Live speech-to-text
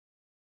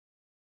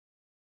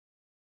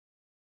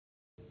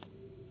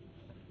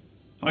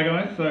Hi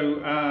guys,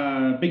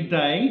 so big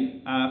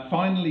day,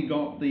 finally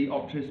got the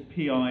Optris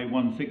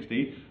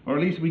PI160, or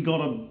at least we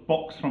got a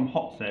box from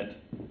Hotset,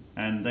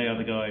 and they are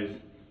the guys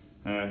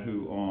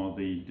who are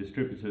the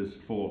distributors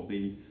for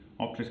the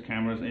Optris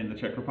cameras in the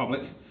Czech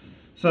Republic.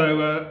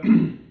 So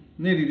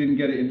nearly didn't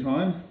get it in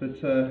time, but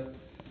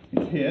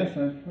it's here,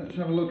 so let's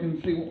have a look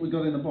and see what we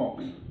got in the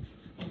box.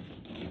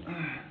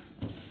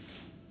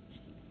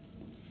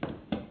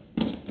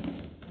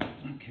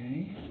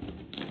 Okay.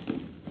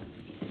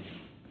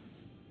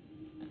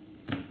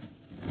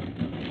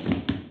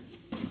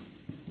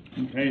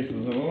 Okay, so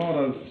there's a lot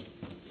of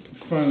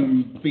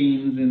foam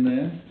beams in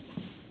there.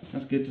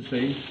 That's good to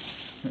see.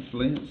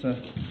 Hopefully it's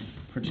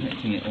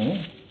protecting it all.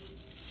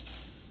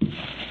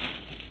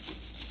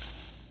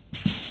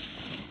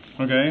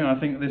 Okay, I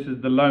think this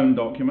is the loan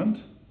document.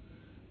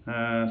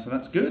 So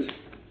that's good.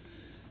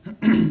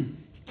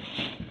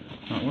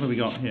 Right, what do we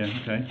got here?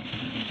 Okay,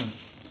 there's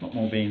a lot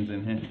more beans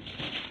in here.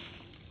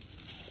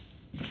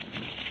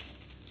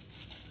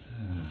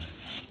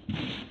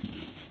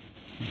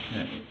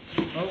 Okay.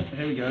 Oh,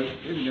 here we go,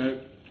 here we go.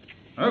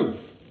 Oh,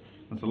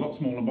 that's a lot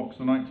smaller box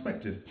than I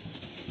expected.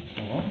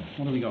 Hold on,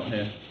 what do we got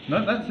here?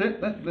 No, that's it,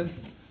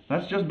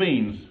 that's just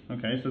beans.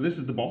 Okay, so this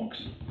is the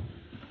box.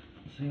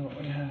 Let's see what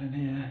we have in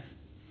here.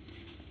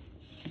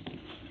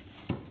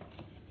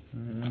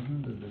 How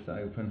does this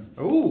open?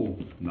 Oh,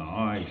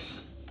 nice.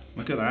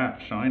 Look at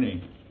that,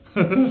 shiny.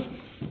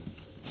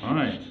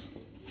 Right.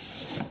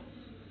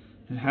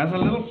 It has a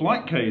little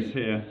flight case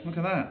here. Look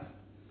at that.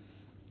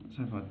 Let's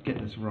see if I get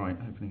this right,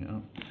 opening it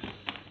up.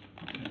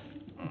 Okay.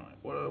 Alright,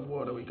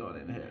 what do we got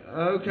in here?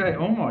 Okay,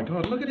 oh my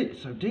god, look at it,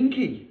 it's so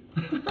dinky.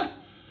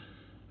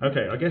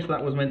 Okay, I guess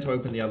that was meant to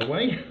open the other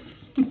way.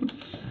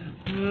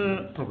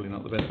 Probably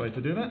not the best way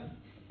to do that.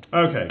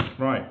 Okay,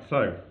 right,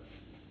 so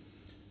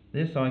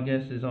this, I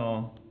guess, is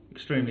our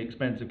extremely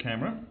expensive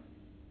camera.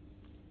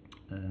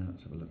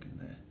 Let's have a look in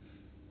there.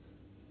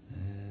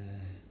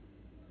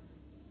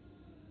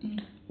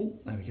 Oh,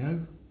 there we go.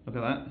 Look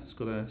at that. It's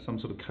got some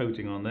sort of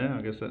coating on there.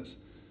 I guess that's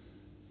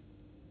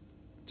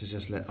to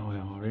just let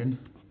IR in.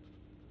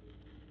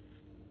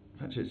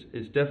 Actually,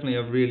 it's definitely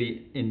a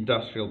really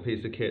industrial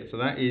piece of kit. So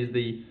that is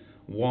the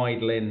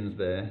wide lens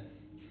there,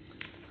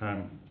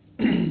 and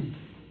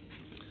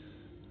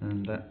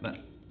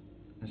that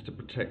is to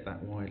protect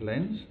that wide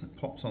lens. That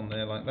pops on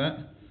there like that.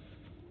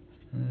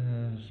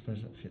 I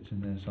suppose that fits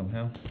in there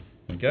somehow.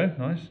 There we go,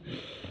 nice.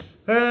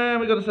 And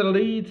we've got a set of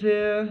leads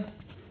here.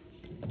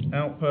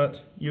 Output,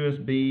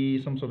 USB,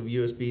 some sort of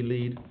USB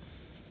lead,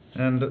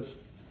 and a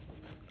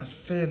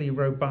fairly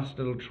robust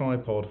little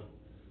tripod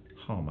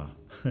hammer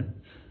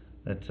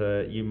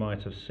that you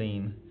might have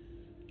seen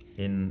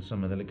in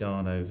some of the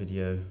Lugano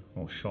video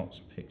or shots,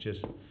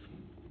 pictures.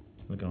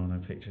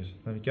 Lugano pictures.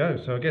 There we go.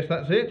 So I guess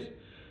that's it.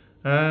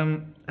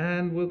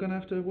 And we're going to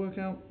have to work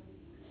out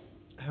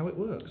how it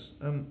works.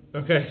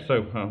 Okay,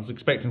 so I was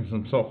expecting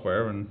some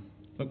software, and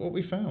look what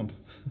we found.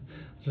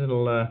 There's a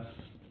little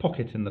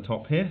pocket in the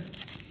top here.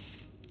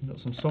 We've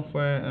got some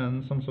software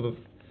and some sort of,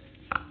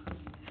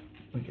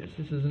 I guess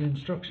this is an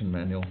instruction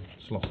manual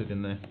slotted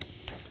in there.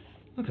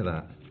 Look at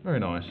that, very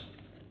nice.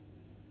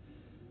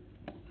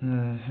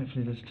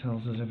 Hopefully this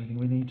tells us everything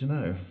we need to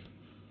know.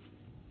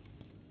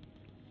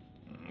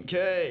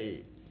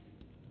 Okay,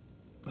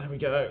 there we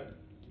go.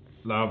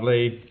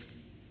 Lovely.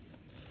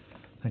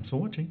 Thanks for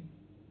watching.